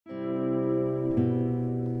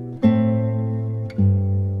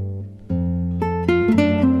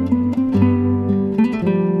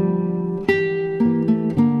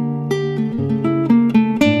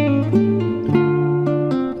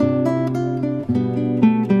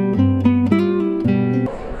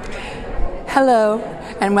Hello,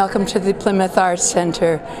 and welcome to the Plymouth Arts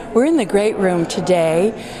Center. We're in the great room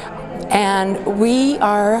today, and we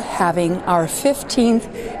are having our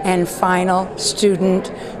 15th and final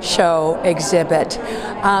student show exhibit.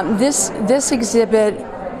 This exhibit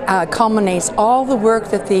culminates all the work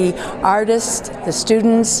that the artists, the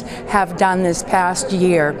students have done this past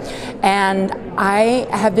year. And I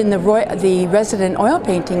have been the resident oil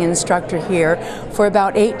painting instructor here for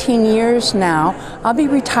about 18 years now. I'll be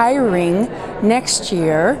retiring next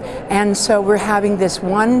year, and so we're having this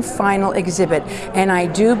one final exhibit, and I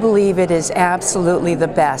do believe it is absolutely the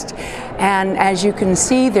best. And as you can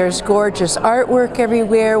see, there's gorgeous artwork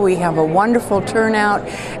everywhere. We have a wonderful turnout,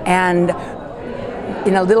 and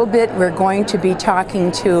in a little bit, we're going to be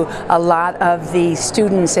talking to a lot of the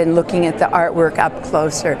students and looking at the artwork up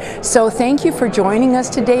closer. So thank you for joining us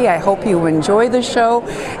today. I hope you enjoy the show,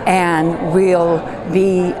 and we'll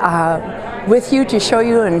be with you to show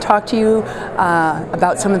you and talk to you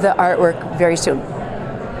about some of the artwork very soon.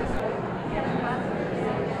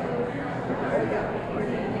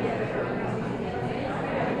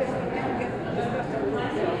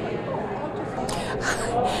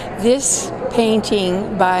 This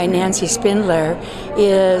painting by Nancy Spindler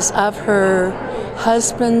is of her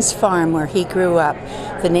husband's farm where he grew up.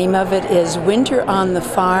 The name of it is Winter on the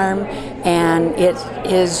Farm, and it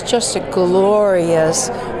is just a glorious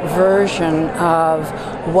version of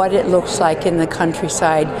what it looks like in the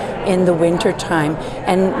countryside in the winter time.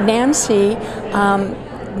 And Nancy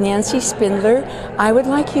Spindler, I would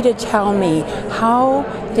like you to tell me, how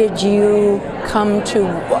did you come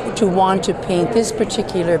to want to paint this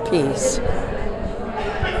particular piece?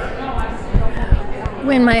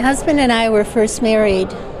 When my husband and I were first married,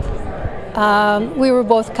 we were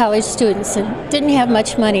both college students and didn't have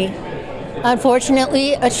much money.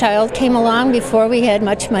 Unfortunately, a child came along before we had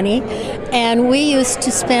much money, and we used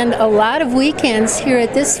to spend a lot of weekends here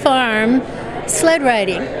at this farm sled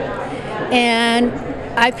riding. And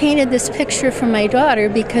I painted this picture for my daughter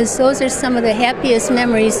because those are some of the happiest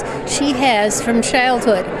memories she has from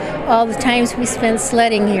childhood, all the times we spent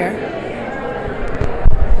sledding here.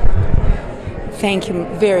 Thank you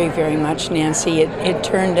very, very much, Nancy. It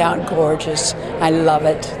turned out gorgeous. I love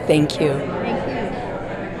it. Thank you.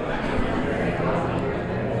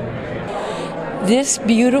 This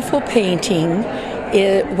beautiful painting,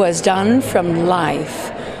 it was done from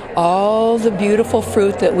life. All the beautiful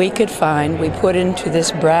fruit that we could find, we put into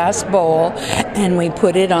this brass bowl and we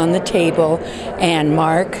put it on the table, and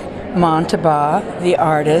Mark Montabaugh, the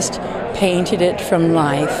artist, painted it from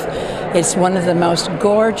life. It's one of the most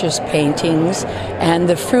gorgeous paintings, and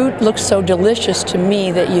the fruit looks so delicious to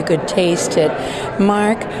me that you could taste it.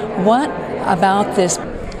 Mark, what about this?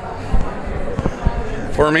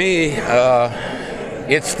 For me,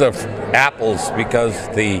 it's the apples, because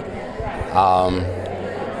the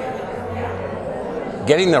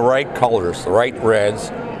getting the right colors, the right reds,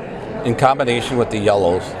 in combination with the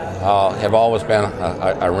yellows, have always been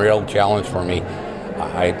a real challenge for me.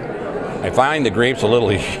 I find the grapes a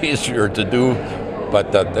little easier to do,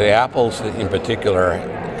 but the apples in particular,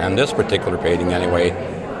 and this particular painting anyway,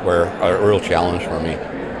 were a real challenge for me.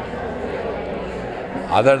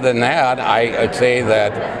 Other than that, I'd say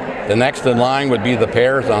that the next in line would be the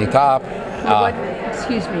pears on top.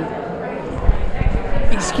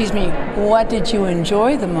 Excuse me, what did you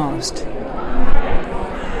enjoy the most?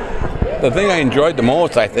 The thing I enjoyed the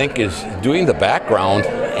most, I think, is doing the background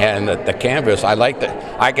and the canvas.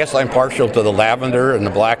 I guess I'm partial to the lavender and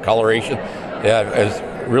the black coloration. Yeah, it's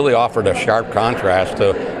really offered a sharp contrast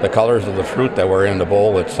to the colors of the fruit that were in the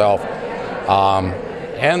bowl itself.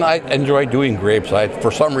 And I enjoy doing grapes.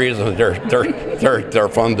 For some reason, they're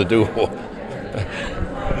fun to do. Well,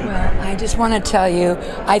 I just want to tell you,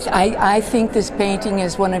 I think this painting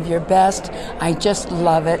is one of your best. I just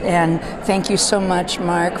love it, and thank you so much,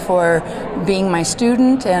 Mark, for being my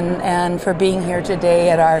student and for being here today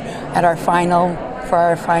at our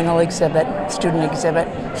final exhibit, student exhibit.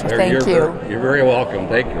 So thank you. You're very welcome.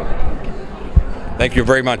 Thank you. Thank you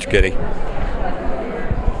very much, Kitty.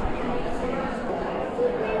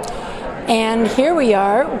 And here we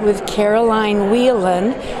are with Caroline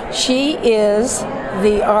Whelan. She is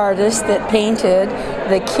the artist that painted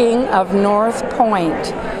the King of North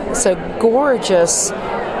Point. It's a gorgeous,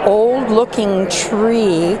 old-looking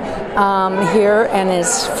tree here, and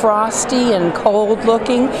is frosty and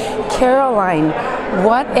cold-looking. Caroline,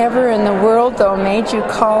 whatever in the world, though, made you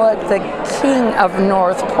call it the King of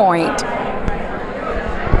North Point?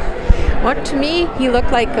 Well, to me, he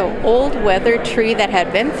looked like an old weathered tree that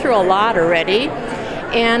had been through a lot already,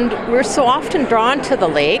 and we're so often drawn to the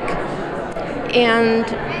lake, and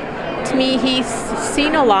to me, he's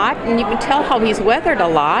seen a lot, and you can tell how he's weathered a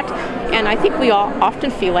lot. And I think we all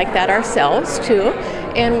often feel like that ourselves, too.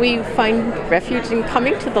 And we find refuge in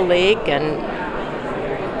coming to the lake and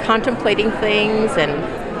contemplating things and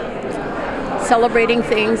celebrating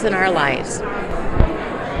things in our lives.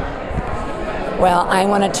 Well, I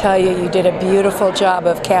want to tell you, you did a beautiful job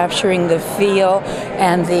of capturing the feel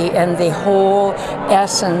and the whole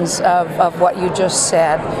essence of what you just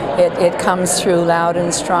said. It comes through loud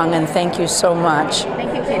and strong, and thank you so much.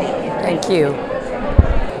 Thank you, Katie. Thank you.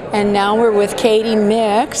 And now we're with Katie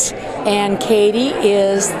Mix, and Katie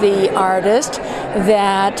is the artist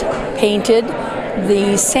that painted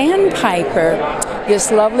the Sandpiper, this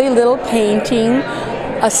lovely little painting,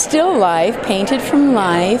 a still life, painted from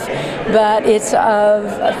life, but it's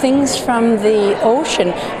of things from the ocean.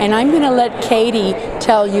 And I'm going to let Katie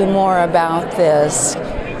tell you more about this.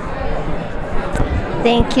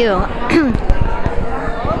 Thank you.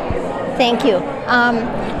 Thank you.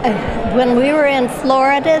 When we were in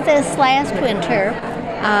Florida this last winter,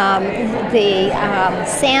 the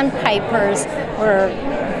sandpipers were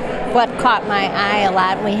what caught my eye a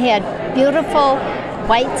lot. We had beautiful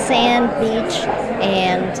white sand beach,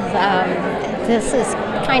 and this is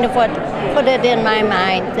kind of what put it in my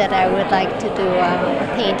mind that I would like to do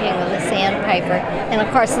a painting of the sandpiper. And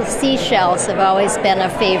of course the seashells have always been a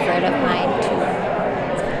favorite of mine too.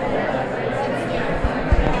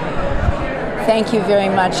 Thank you very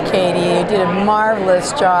much, Katie. You did a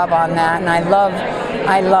marvelous job on that, and I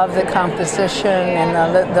love the composition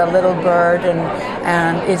and the little bird,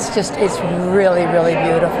 and it's really, really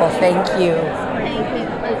beautiful. Thank you. Thank you.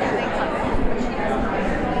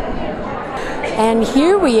 And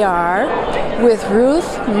here we are with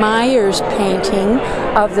Ruth Meyer's painting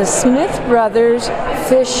of the Smith Brothers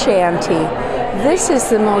Fish Shanty. This is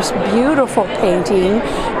the most beautiful painting.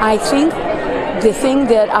 I think the thing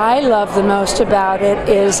that I love the most about it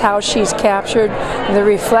is how she's captured the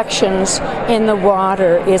reflections in the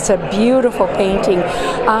water. It's a beautiful painting.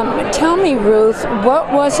 Tell me, Ruth,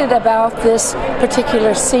 what was it about this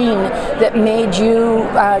particular scene that made you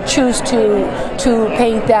choose to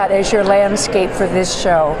paint that as your landscape for this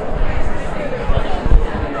show?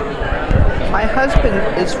 My husband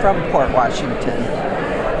is from Port Washington,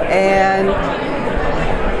 and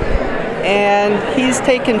he's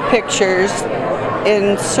taken pictures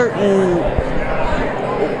in certain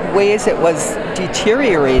ways it was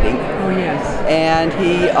deteriorating. Oh, yes. And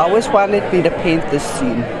he always wanted me to paint this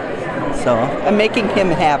scene. So I'm making him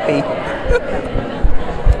happy.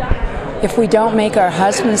 If we don't make our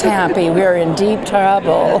husbands happy, we're in deep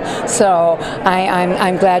trouble. So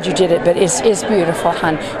I'm glad you did it, but it's beautiful,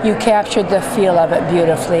 hon. You captured the feel of it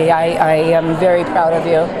beautifully. I am very proud of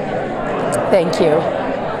you. Thank you.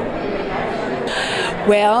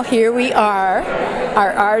 Well, here we are.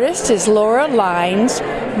 Our artist is Laura Lines,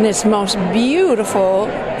 and this most beautiful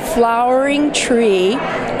flowering tree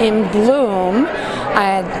in bloom.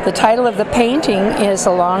 The title of the painting is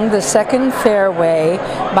Along the Second Fairway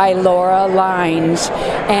by Laura Lines.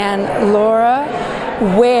 And Laura,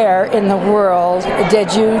 where in the world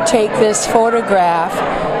did you take this photograph?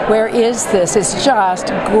 Where is this? It's just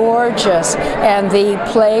gorgeous. And the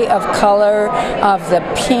play of color of the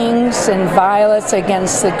pinks and violets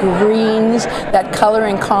against the greens, that color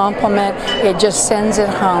and complement, it just sends it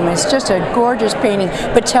home. It's just a gorgeous painting.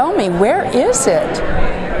 But tell me, where is it?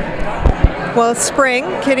 Well, spring,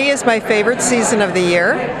 Kitty, is my favorite season of the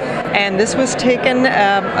year. And this was taken,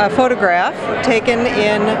 a photograph taken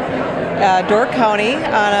in Door County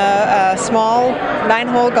on a small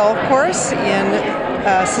 9-hole golf course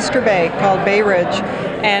in Sister Bay called Bay Ridge,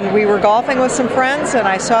 and we were golfing with some friends, and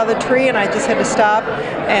I saw the tree, and I just had to stop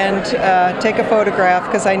and take a photograph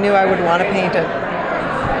because I knew I would want to paint it.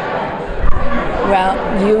 Well,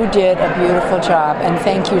 you did a beautiful job, and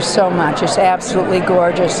thank you so much. It's absolutely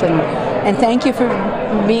gorgeous, and thank you for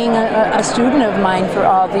being a student of mine for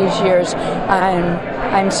all these years.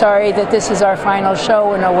 I'm sorry that this is our final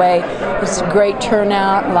show in a way. It's a great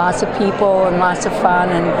turnout, lots of people and lots of fun,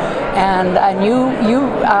 and you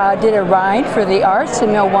did a ride for the arts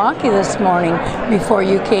in Milwaukee this morning before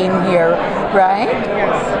you came here, right?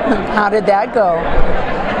 Yes. How did that go?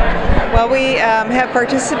 Well, we have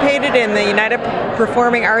participated in the United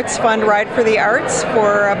Performing Arts Fund Ride for the Arts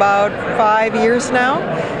for about 5 years now,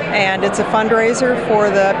 and it's a fundraiser for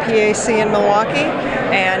the PAC in Milwaukee,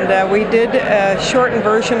 and we did a shortened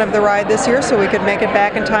version of the ride this year so we could make it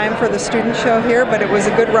back in time for the student show here, but it was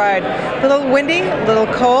a good ride. A little windy, a little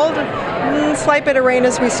cold, slight bit of rain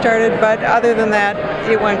as we started, but other than that,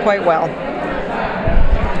 it went quite well.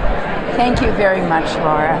 Thank you very much,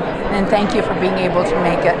 Laura, and thank you for being able to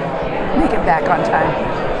make it back on time.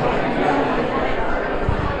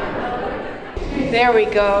 There we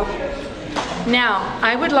go. Now,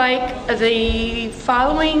 I would like the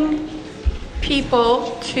following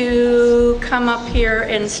people to come up here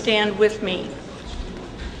and stand with me.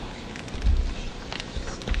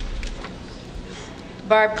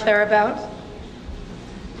 Barb Clarabout.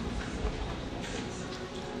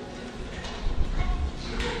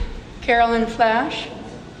 Carolyn Flash.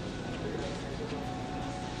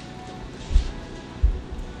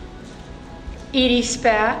 Edie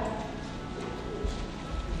Spat.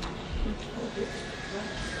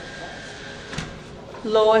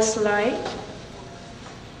 Lois Light.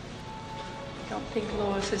 I don't think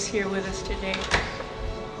Lois is here with us today.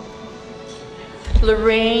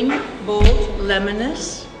 Lorraine Bolt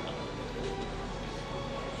Lemonis.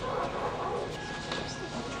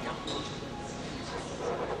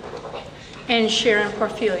 And Sharon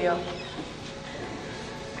Porfilio.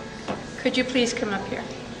 Could you please come up here?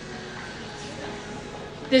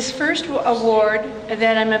 This first award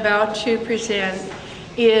that I'm about to present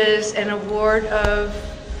is an award of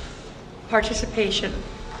participation.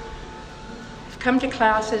 They've come to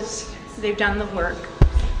classes, they've done the work.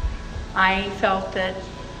 I felt that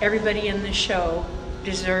everybody in the show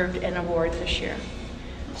deserved an award this year.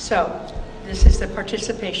 So, this is the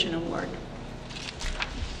Participation Award.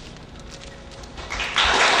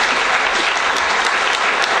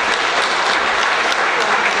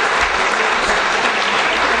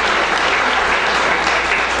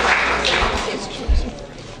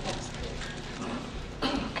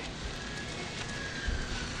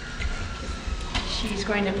 She's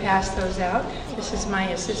going to pass those out. This is my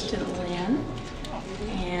assistant, Lynn,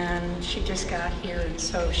 and she just got here, and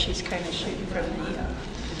so she's kind of shooting from the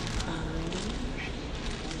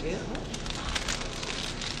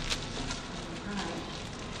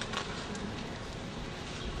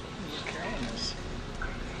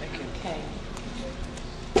Okay.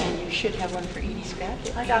 And you should have one for Edie Spat.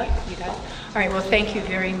 I got it. You got it? All right, well, thank you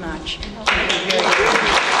very much. Thank you very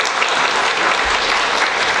much.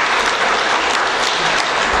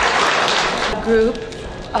 Group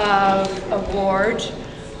of awards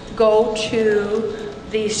go to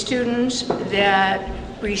the students that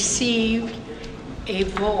received a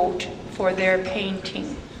vote for their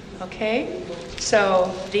painting, okay?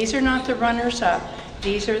 So these are not the runners-up.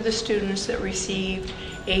 These are the students that received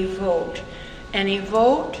a vote. And a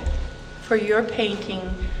vote for your painting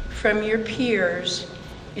from your peers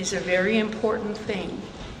is a very important thing.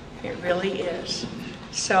 It really is.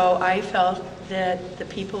 So I felt that the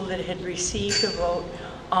people that had received a vote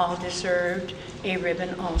all deserved a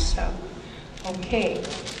ribbon also. Okay,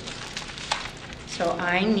 so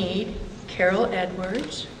I need Carol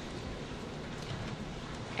Edwards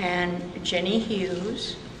and Jenny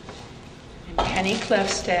Hughes and Kenny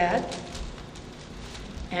Klefstad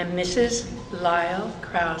and Mrs. Lyle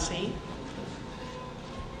Krause,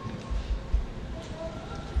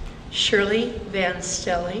 Shirley Van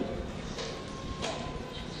Stelly,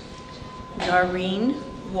 Noreen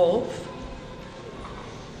Wolf,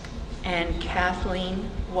 and Kathleen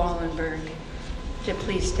Wallenberg to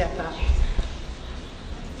please step up.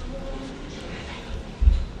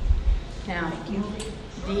 Now,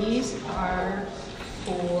 these are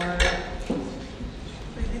for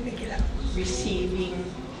receiving,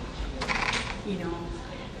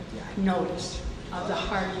 notice of the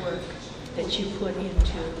hard work that you put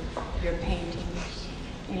into your paintings.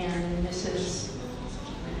 And this is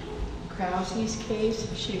Krause's case.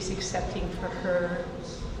 She's accepting for her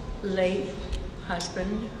late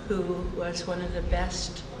husband, who was one of the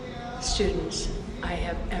best students I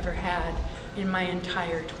have ever had in my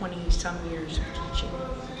entire 20-some years of teaching.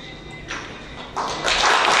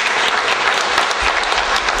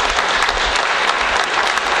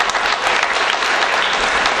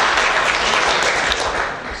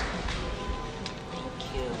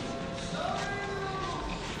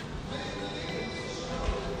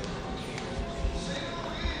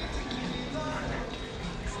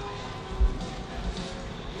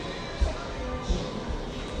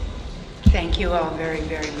 Thank you all very,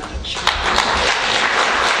 very much.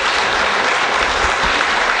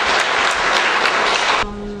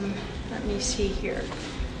 Let me see here.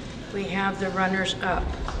 We have the runners up.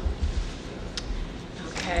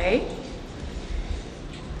 Okay.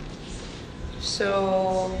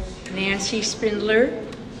 So Nancy Spindler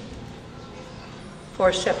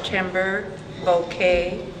for September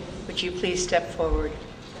bouquet. Would you please step forward?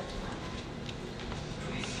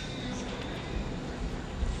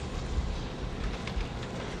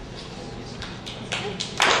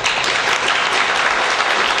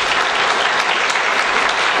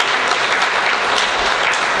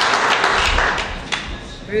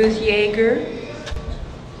 Ruth Yeager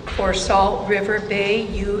for Salt River Bay,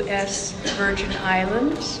 U.S. Virgin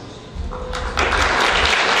Islands.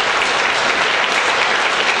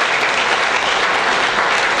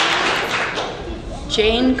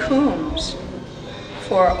 Jane Coombs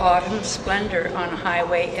for Autumn Splendor on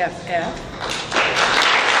Highway FF.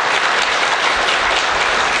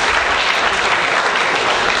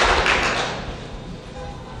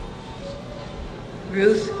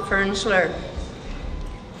 Ruth Fernsler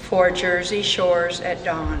for Jersey Shores at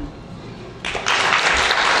Dawn.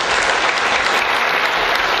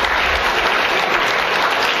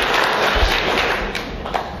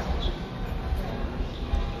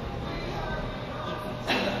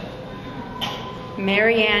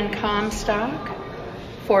 Mary Ann Comstock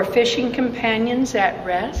for Fishing Companions at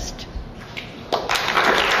Rest.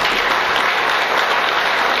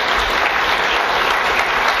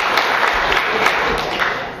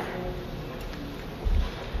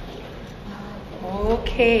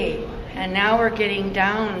 Okay, and now we're getting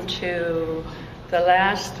down to the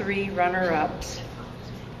last three runner-ups.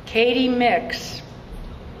 Katie Mix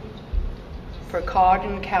for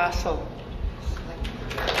Cawdon Castle.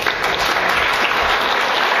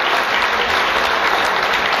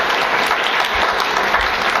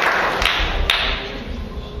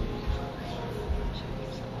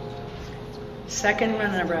 Second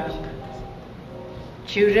runner-up,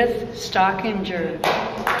 Judith Stockinger,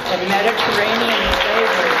 The Mediterranean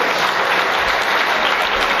Flavors.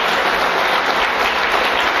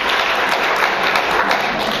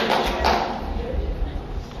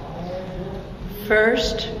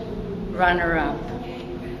 First runner-up,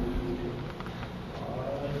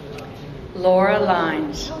 Laura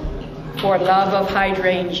Lines, For Love of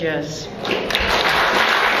Hydrangeas.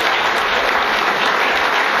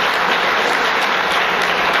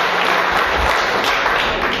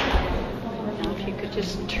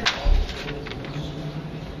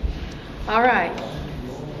 All right,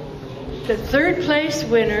 the third place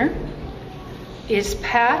winner is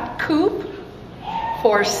Pat Coop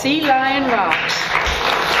for Sea Lion Rocks.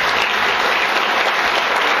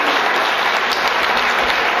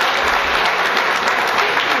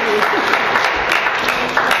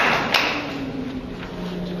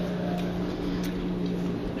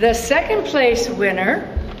 The second place winner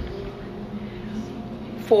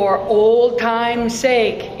for Old Time's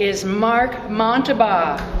Sake is Mark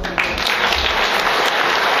Montabaugh.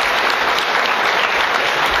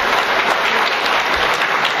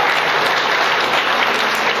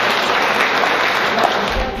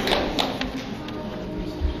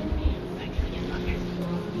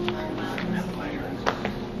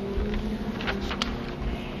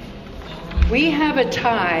 We have a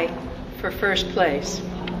tie for first place,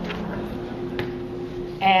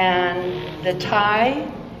 and the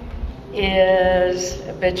tie is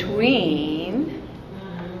between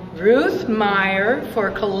Ruth Meyer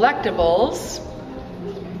for Collectibles.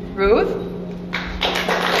 Ruth?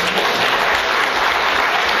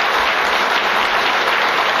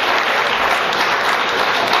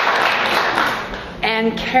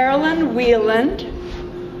 And Carolyn Wheeland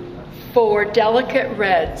for Delicate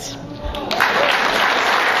Reds.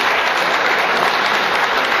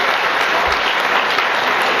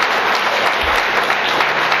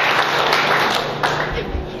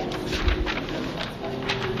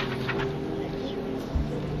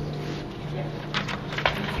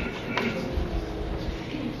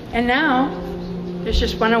 And now, there's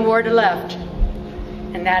just one award left,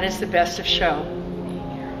 and that is the Best of Show.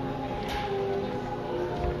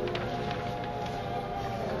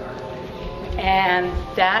 And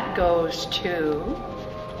that goes to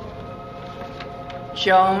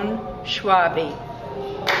Joan Schwabe.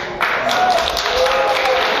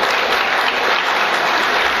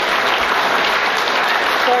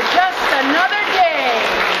 For Just Another Day.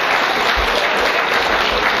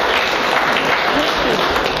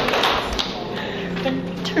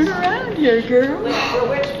 Turn around here, girl.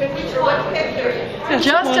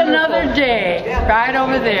 Just Another Day, right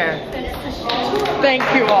over there. Thank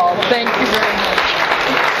you all. Thank you very much.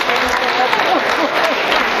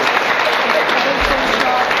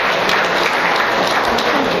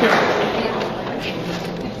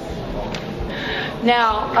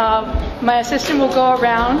 Now, my assistant will go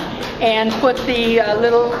around and put the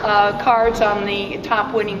little cards on the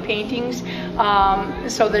top winning paintings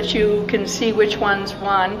so that you can see which ones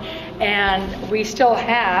won. And we still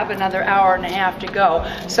have another hour and a half to go.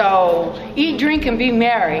 So eat, drink, and be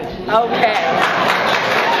merry. Okay.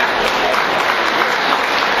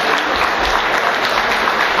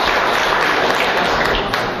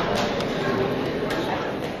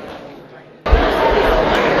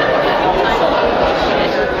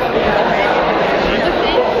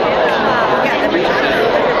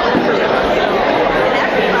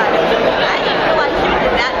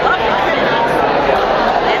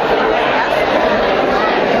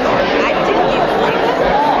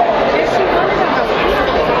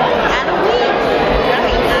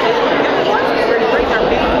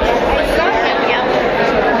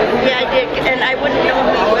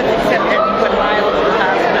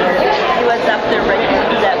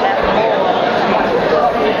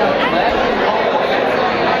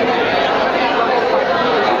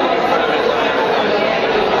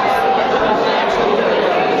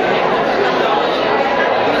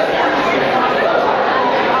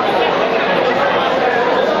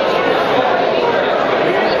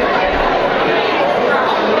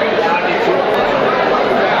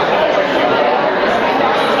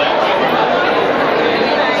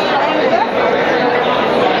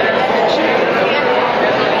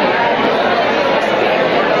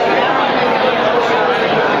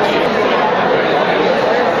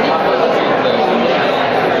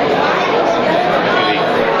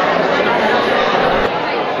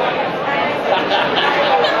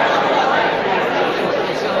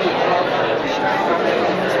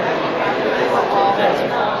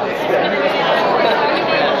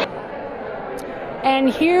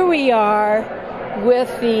 here we are with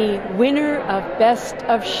the winner of Best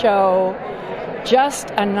of Show,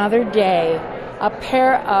 Just Another Day, a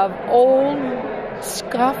pair of old,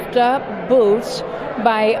 scuffed up boots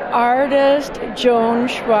by artist Joan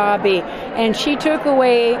Schwabe. And she took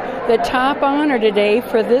away the top honor today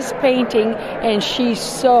for this painting, and she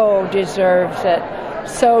so deserves it.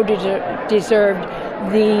 So deserved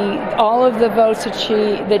all of the votes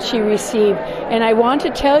that she received. And I want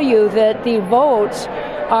to tell you that the votes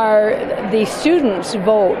are the students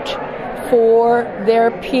vote for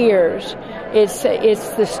their peers. It's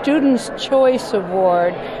the Students' Choice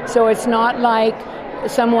Award, so it's not like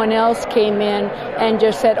someone else came in and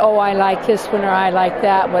just said, oh, I like this one or I like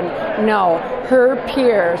that one. No, her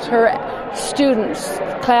peers, her students,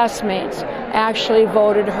 classmates actually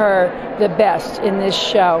voted her the best in this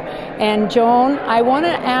show. And Joan, I want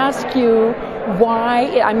to ask you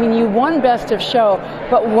why, I mean, you won Best of Show,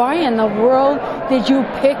 but why in the world did you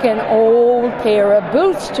pick an old pair of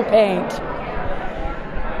boots to paint?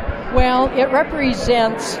 Well, it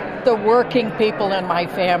represents the working people in my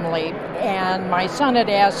family, and my son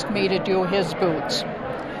had asked me to do his boots.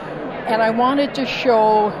 And I wanted to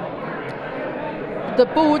show the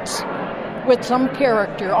boots with some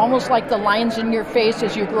character, almost like the lines in your face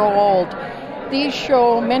as you grow old. These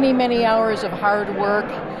show many, many hours of hard work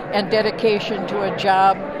and dedication to a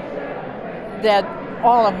job that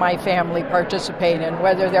all of my family participate in,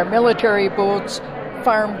 whether they're military boots,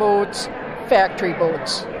 farm boots, factory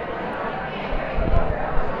boots.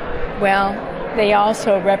 Well, they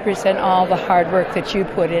also represent all the hard work that you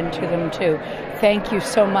put into them, too. Thank you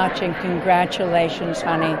so much, and congratulations,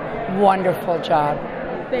 honey. Wonderful job.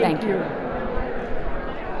 Thank you.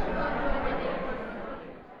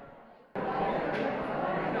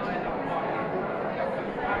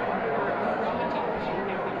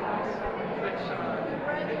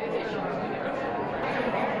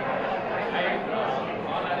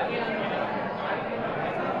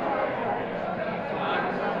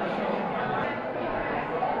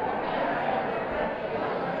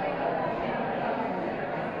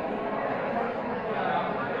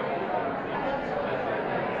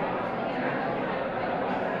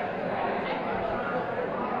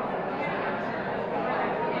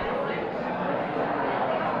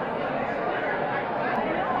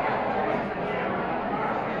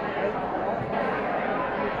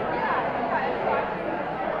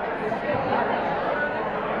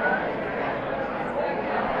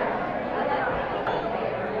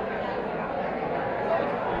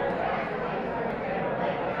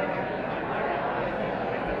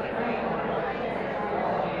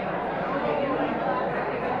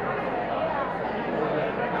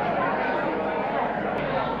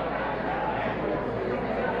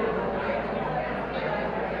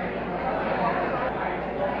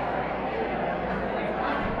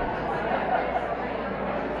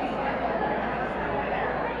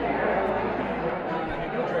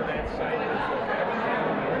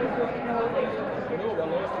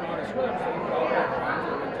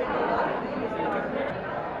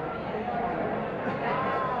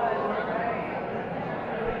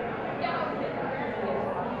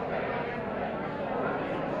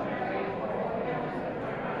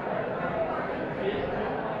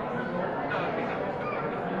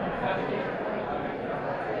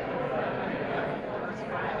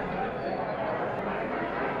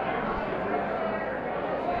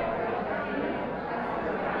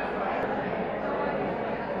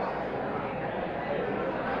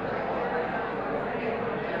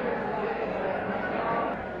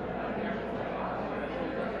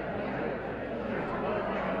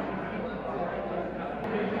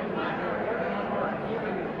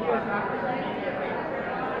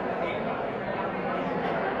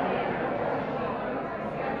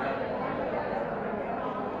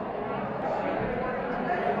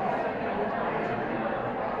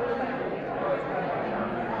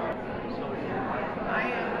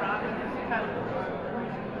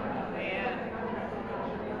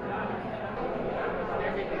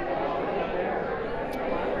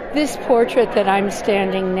 This portrait that I'm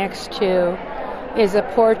standing next to is a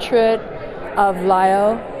portrait of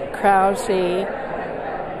Lyle Krause,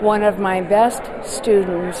 one of my best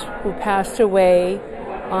students who passed away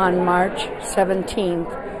on March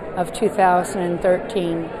 17th of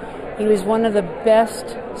 2013. He was one of the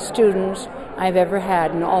best students I've ever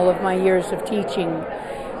had in all of my years of teaching.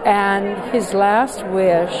 And his last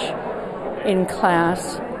wish in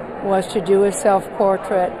class was to do a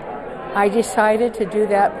self-portrait. I decided to do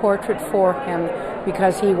that portrait for him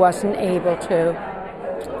because he wasn't able to.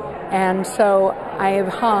 And so I have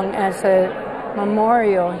hung as a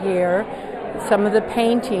memorial here some of the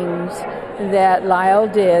paintings that Lyle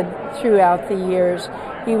did throughout the years.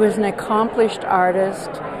 He was an accomplished artist.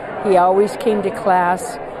 He always came to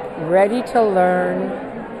class ready to learn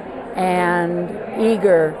and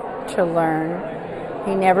eager to learn.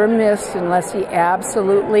 He never missed unless he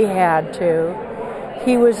absolutely had to.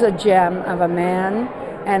 He was a gem of a man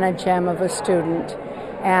and a gem of a student,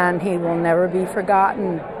 and he will never be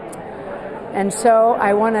forgotten. And so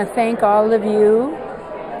I want to thank all of you,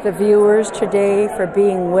 the viewers today, for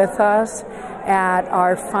being with us at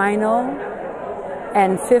our final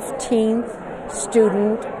and 15th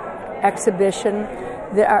student exhibition.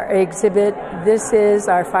 Our exhibit, this is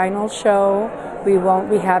our final show. We won't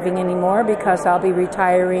be having any more because I'll be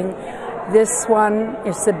retiring. This one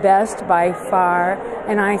is the best by far,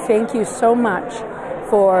 and I thank you so much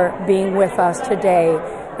for being with us today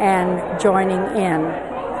and joining in.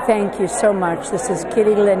 Thank you so much. this is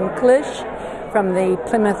Kitty Lynn Klisch from the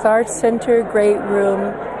Plymouth Arts Center, great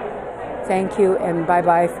room. Thank you, and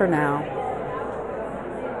bye-bye for now.